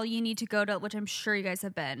general, you need to go to, which I'm sure you guys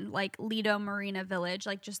have been, like Lido Marina Village,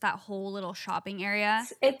 like just that whole little shopping area.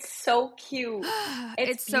 It's so cute.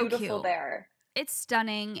 It's so beautiful cute. there. It's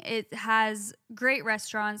stunning. It has great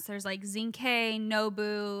restaurants. There's like Zinke,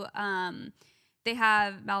 Nobu. They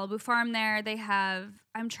have Malibu Farm there. They have,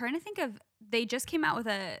 I'm trying to think of, they just came out with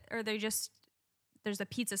there's a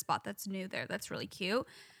pizza spot that's new there that's really cute.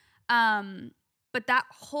 But that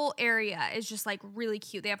whole area is just like really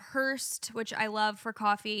cute. They have Hearst, which I love for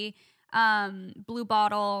coffee, Blue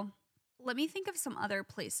Bottle. Let me think of some other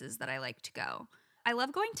places that I like to go. I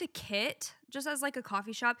love going to Kit just as like a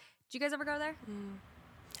coffee shop. Did you guys ever go there?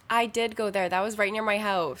 I did go there. That was right near my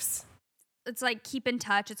house. It's like Keep in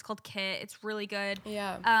Touch. It's called Kit. It's really good.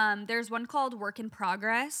 Yeah. There's one called Work in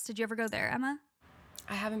Progress. Did you ever go there, Emma?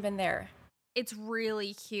 I haven't been there. It's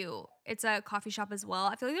really cute. It's a coffee shop as well.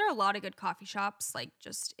 I feel like there are a lot of good coffee shops like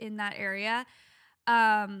just in that area.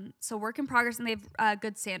 So work in progress, and they have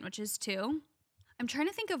good sandwiches too. I'm trying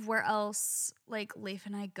to think of where else like Leif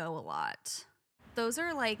and I go a lot. Those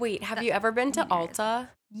are like Wait, have you ever been to main areas. Alta?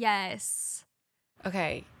 Yes.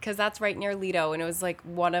 Okay, because that's right near Lido, and it was like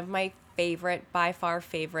one of my by far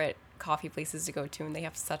favorite coffee places to go to, and they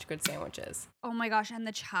have such good sandwiches. Oh my gosh, and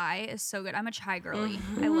the chai is so good. I'm a chai girly.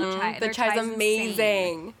 I love chai. The Their chai's insane.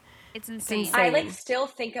 amazing. It's insane. insane. I like still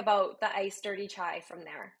think about the iced dirty chai from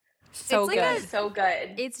there. So It's like good. So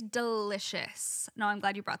good. It's delicious. No, I'm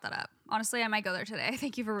glad you brought that up. Honestly, I might go there today.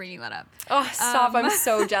 Thank you for bringing that up. Oh, stop. I'm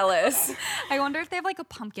so jealous. I wonder if they have like a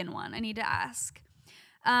pumpkin one. I need to ask.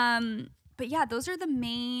 But yeah, those are the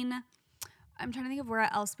main. I'm trying to think of where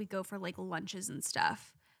else we go for like lunches and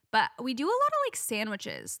stuff. But we do a lot of like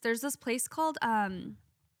sandwiches. There's this place called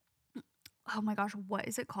oh my gosh, what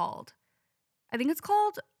is it called? I think it's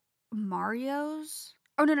called Mario's.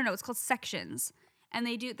 Oh no, it's called Sections. And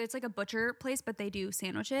it's like a butcher place, but they do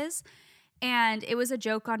sandwiches. And it was a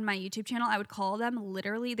joke on my YouTube channel. I would call them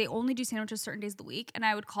literally, they only do sandwiches certain days of the week. And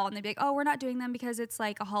I would call and they'd be like, oh, we're not doing them because it's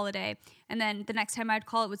like a holiday. And then the next time I'd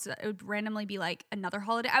call, it would randomly be like another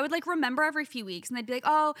holiday. I would like remember every few weeks and they'd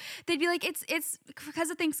be like, it's because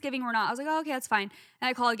of Thanksgiving we're not. I was like, oh, okay, that's fine. And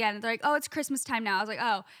I call again and they're like, oh, it's Christmas time now. I was like,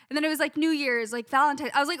 oh. And then it was like New Year's, like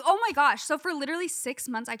Valentine's. I was like, oh my gosh. So for literally 6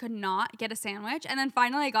 months, I could not get a sandwich. And then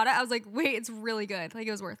finally I got it. I was like, wait, it's really good. Like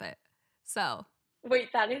it was worth it. So.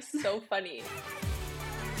 Wait, that is so funny.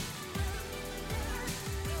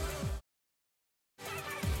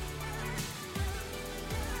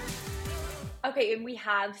 Okay, and we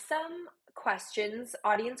have some questions,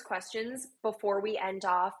 audience questions, before we end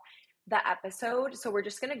off the episode. So we're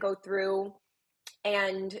just going to go through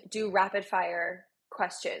and do rapid fire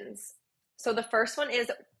questions. So the first one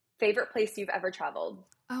is favorite place you've ever traveled?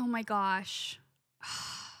 Oh my gosh.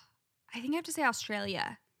 I think I have to say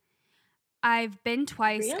Australia. I've been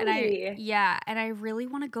twice Really? and I really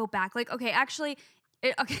want to go back. Like, okay, actually,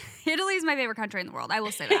 Italy is my favorite country in the world. I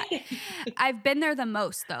will say that. I've been there the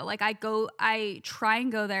most though. Like I try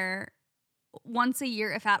and go there once a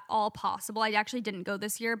year if at all possible. I actually didn't go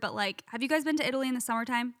this year, but like, have you guys been to Italy in the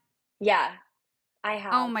summertime? Yeah, I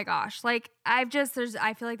have. Oh my gosh. Like I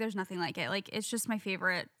feel like there's nothing like it. Like it's just my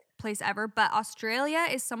favorite place ever, but Australia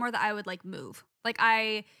is somewhere that I would like move. Like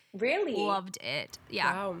I Really? loved it.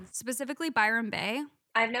 Yeah. Wow. Specifically Byron Bay.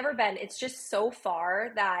 I've never been. It's just so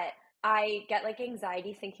far that I get like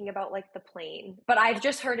anxiety thinking about like the plane. But I've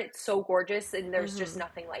just heard it's so gorgeous and there's just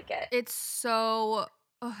nothing like it. It's so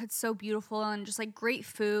beautiful and just like great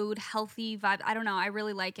food, healthy vibe. I don't know. I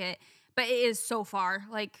really like it. But it is so far.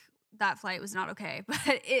 Like that flight was not okay. But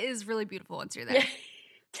it is really beautiful once you're there.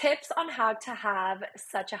 Tips on how to have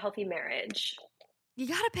such a healthy marriage. You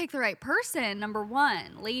gotta pick the right person, number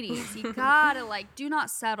one. Ladies, you gotta like do not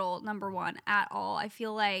settle, number one, at all. I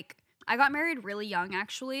feel like I got married really young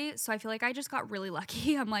actually, so I feel like I just got really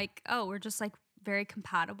lucky. I'm like, oh, we're just like very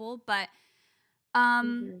compatible. But I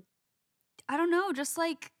don't know, just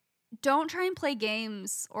like don't try and play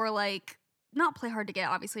games or like not play hard to get.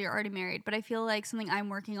 Obviously, you're already married, but I feel like something I'm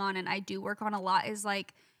working on and I do work on a lot is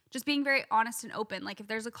like just being very honest and open. Like if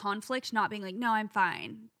there's a conflict, not being like, no, I'm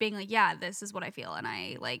fine. Being like, yeah, this is what I feel. And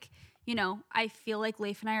I like, you know, I feel like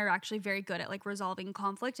Leif and I are actually very good at like resolving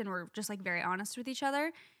conflict and we're just like very honest with each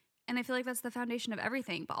other. And I feel like that's the foundation of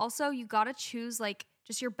everything. But also you got to choose like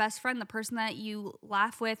just your best friend, the person that you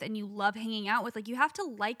laugh with and you love hanging out with. Like you have to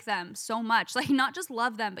like them so much. Like not just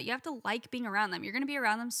love them, but you have to like being around them. You're going to be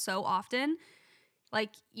around them so often. Like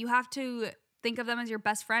you have to think of them as your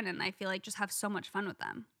best friend. And I feel like just have so much fun with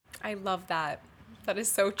them. I love that. That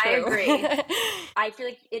is so true. I agree. I feel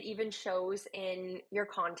like it even shows in your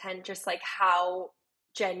content just like how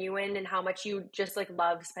genuine and how much you just like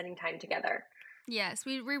love spending time together. Yes,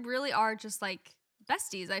 we really are just like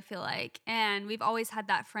besties, I feel like. And we've always had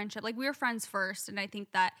that friendship. Like we were friends first. And I think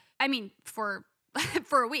that, I mean, for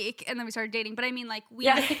a week and then we started dating. But I mean, like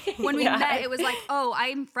when we met, it was like, oh,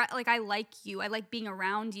 like I like you. I like being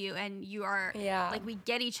around you and you are like we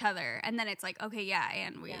get each other. And then it's like, okay, yeah,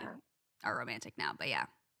 and we are romantic now. But yeah.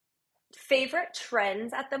 Favorite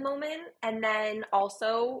trends at the moment, and then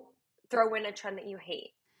also throw in a trend that you hate.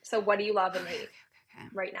 So what do you love and hate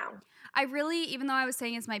right now? I really, even though I was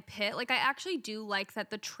saying it's my pit, like I actually do like that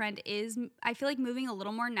the trend is, I feel like moving a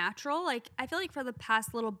little more natural. Like I feel like for the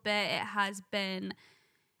past little bit, it has been,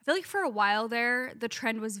 I feel like for a while there, the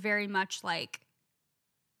trend was very much like,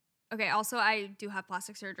 okay, also I do have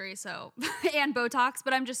plastic surgery, so, and Botox,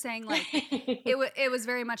 but I'm just saying like, it was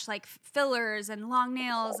very much like fillers and long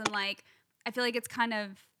nails and like, I feel like it's kind of,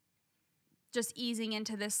 just easing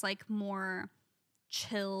into this like more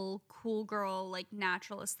chill, cool girl, like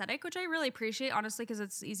natural aesthetic, which I really appreciate, honestly, because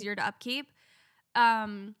it's easier to upkeep.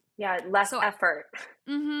 Yeah, less effort.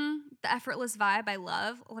 The effortless vibe I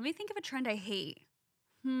love. Let me think of a trend I hate.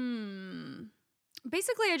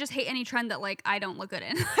 Basically, I just hate any trend that like I don't look good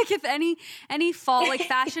in. Like if any fall like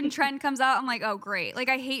fashion trend comes out, I'm like, oh great. Like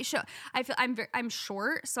I hate I feel I'm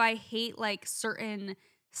short, so I hate like certain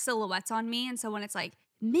silhouettes on me, and so when it's like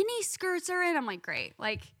mini skirts are in, I'm like great.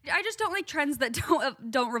 Like I just don't like trends that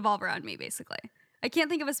don't revolve around me. Basically, I can't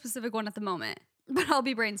think of a specific one at the moment, but I'll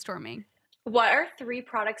be brainstorming. What are 3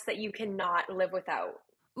 products that you cannot live without?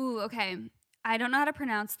 Ooh, okay. I don't know how to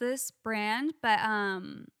pronounce this brand, but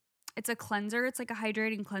it's a cleanser. It's like a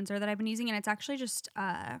hydrating cleanser that I've been using, and it's actually just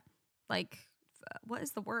what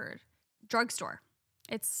is the word? Drugstore.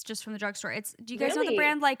 It's just from the drugstore. Do you guys know the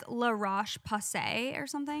brand like La Roche-Posay or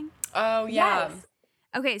something? Oh yeah. Yes.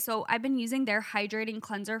 Okay, so I've been using their hydrating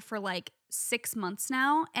cleanser for like 6 months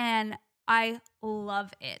now, and I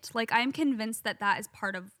love it. Like I'm convinced that is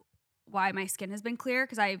part of why my skin has been clear,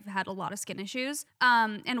 because I've had a lot of skin issues,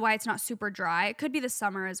 and why it's not super dry. It could be the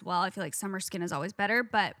summer as well. I feel like summer skin is always better,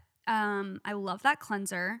 but I love that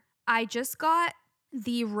cleanser. I just got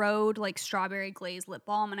the Rhode like strawberry glaze lip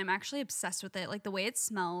balm, and I'm actually obsessed with it. Like the way it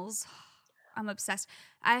smells, I'm obsessed.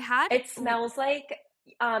 It smells like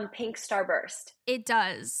pink starburst. It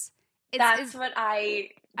does. That's what I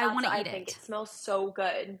want to eat think. it. It smells so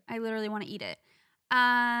good. I literally want to eat it.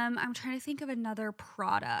 I'm trying to think of another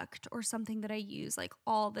product or something that I use like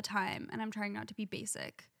all the time, and I'm trying not to be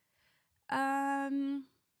basic. Honestly,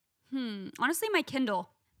 my Kindle.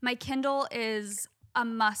 My Kindle is a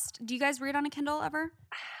must. Do you guys read on a Kindle ever?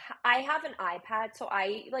 I have an iPad, so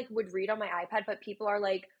I like would read on my iPad, but people are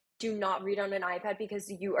like, do not read on an iPad because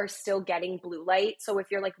you are still getting blue light. So if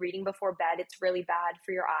you're like reading before bed, it's really bad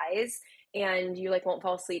for your eyes and you like won't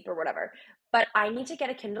fall asleep or whatever. But I need to get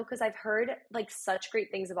a Kindle because I've heard like such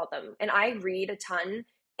great things about them. And I read a ton,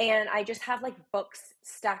 and I just have like books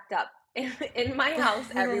stacked up in my house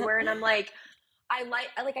everywhere. And I'm like, I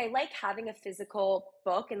like having a physical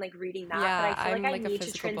book and like reading that, Yeah, but I feel I'm like I like a need to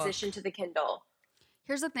physical transition book. to the Kindle.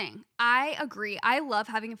 Here's the thing. I agree. I love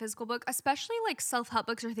having a physical book, especially like self-help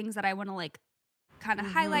books or things that I want to like kind of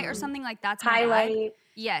highlight or something like that's my vibe. Highlight.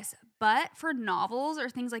 Yes, but for novels or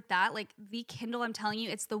things like that, like the Kindle, I'm telling you,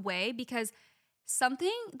 it's the way, because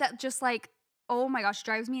something that just like, oh my gosh,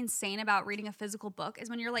 drives me insane about reading a physical book is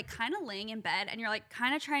when you're like kind of laying in bed and you're like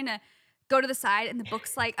kind of trying to go to the side and the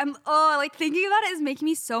book's like, like thinking about it is making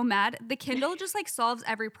me so mad. The Kindle just like solves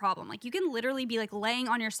every problem. Like you can literally be like laying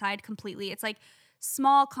on your side completely. It's like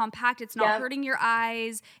small, compact. It's not hurting your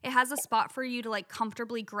eyes. It has a spot for you to like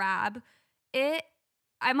comfortably grab it.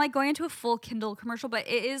 I'm like going into a full Kindle commercial, but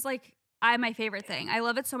it is like my favorite thing. I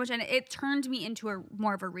love it so much, and it turned me into a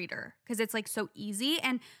more of a reader because it's like so easy,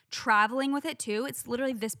 and traveling with it too. It's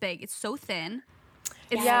literally this big. It's so thin.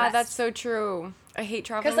 Yeah, that's so true. I hate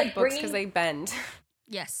traveling with books because they bend.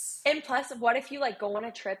 Yes. And plus, what if you like go on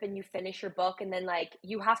a trip and you finish your book and then like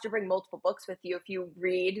you have to bring multiple books with you if you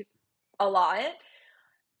read a lot?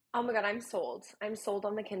 Oh my God, I'm sold. I'm sold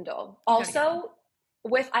on the Kindle. Also,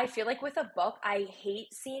 I feel like with a book, I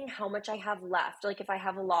hate seeing how much I have left. Like if I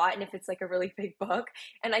have a lot and if it's like a really big book.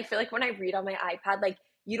 And I feel like when I read on my iPad, like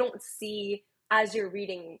you don't see as you're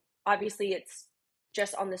reading, obviously it's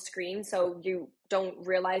just on the screen, so you don't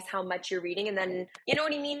realize how much you're reading, and then you know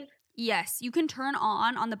what I mean? Yes, you can turn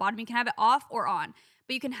on the bottom. You can have it off or on,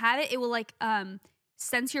 but you can have it. It will like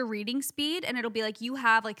sense your reading speed, and it'll be like you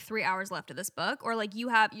have like 3 hours left of this book, or like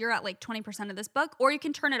you're at like 20% of this book, or you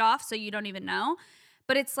can turn it off so you don't even know.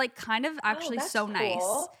 But it's like kind of actually so cool.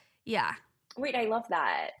 Nice. Yeah. Wait, I love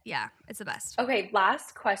that. Yeah, it's the best. Okay,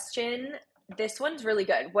 last question. This one's really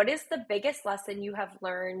good. What is the biggest lesson you have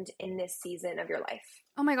learned in this season of your life?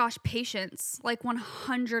 Oh my gosh, patience. Like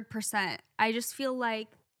 100%. I just feel like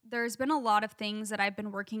there's been a lot of things that I've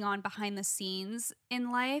been working on behind the scenes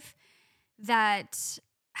in life that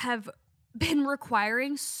have been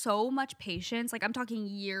requiring so much patience. Like I'm talking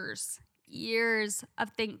years of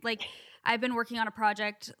things. Like I've been working on a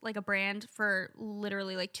project, like a brand, for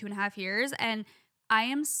literally like 2.5 years. And I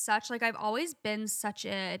am I've always been such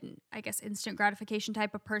an, I guess, instant gratification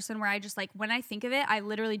type of person where I just like, when I think of it, I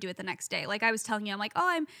literally do it the next day. Like I was telling you, I'm like, oh,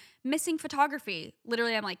 I'm missing photography.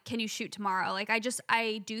 Literally, I'm like, can you shoot tomorrow? Like I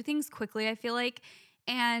do things quickly, I feel like.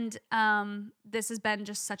 And this has been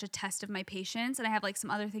just such a test of my patience. And I have like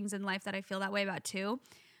some other things in life that I feel that way about too,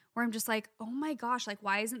 where I'm just like, oh my gosh, like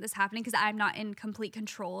why isn't this happening? Because I'm not in complete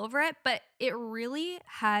control over it. But it really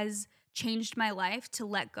has changed my life to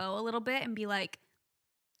let go a little bit and be like,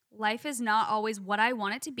 life is not always what I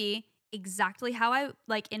want it to be. exactly how I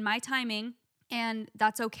like in my timing, and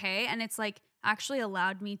that's okay. And it's like actually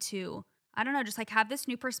allowed me to, I don't know, just like have this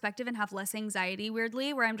new perspective and have less anxiety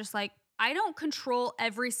weirdly, where I'm just like, I don't control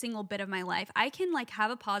every single bit of my life. I can like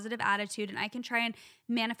have a positive attitude and I can try and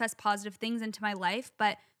manifest positive things into my life,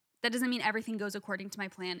 but that doesn't mean everything goes according to my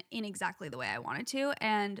plan in exactly the way I want it to.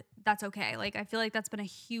 And that's okay. Like, I feel like that's been a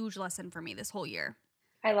huge lesson for me this whole year.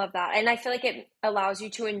 I love that. And I feel like it allows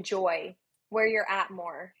you to enjoy where you're at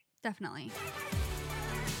more. Definitely.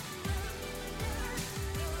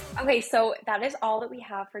 Okay, so that is all that we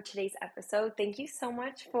have for today's episode. Thank you so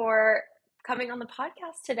much for coming on the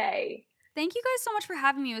podcast today. Thank you guys so much for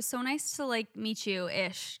having me. It was so nice to like meet you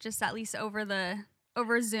ish, just at least over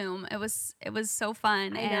Zoom. It was so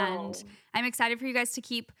fun. And I'm excited for you guys to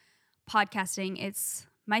keep podcasting. It's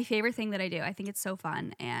my favorite thing that I do. I think it's so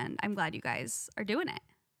fun and I'm glad you guys are doing it.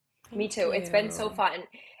 Me too. It's been so fun.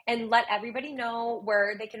 And let everybody know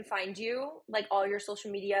where they can find you, like all your social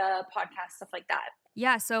media, podcasts, stuff like that.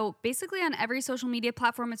 Yeah, so basically on every social media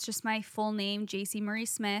platform, it's just my full name, Jaci Marie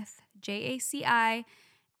Smith, Jaci.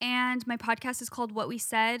 And my podcast is called What We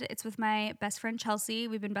Said. It's with my best friend, Chelsea.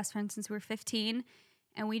 We've been best friends since we were 15.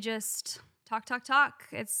 And we just talk.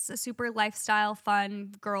 It's a super lifestyle,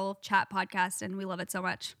 fun girl chat podcast, and we love it so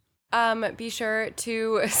much. Be sure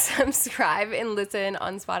to subscribe and listen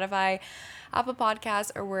on Spotify, Apple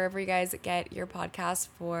Podcasts, or wherever you guys get your podcasts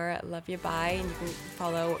for Love You Bye. And you can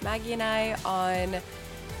follow Maggie and I on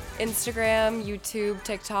Instagram, YouTube,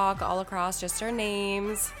 TikTok, all across just our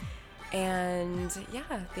names. And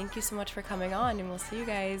yeah, thank you so much for coming on, and we'll see you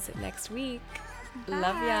guys next week. Bye.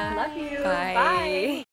 Love ya. Love you. Bye. Bye.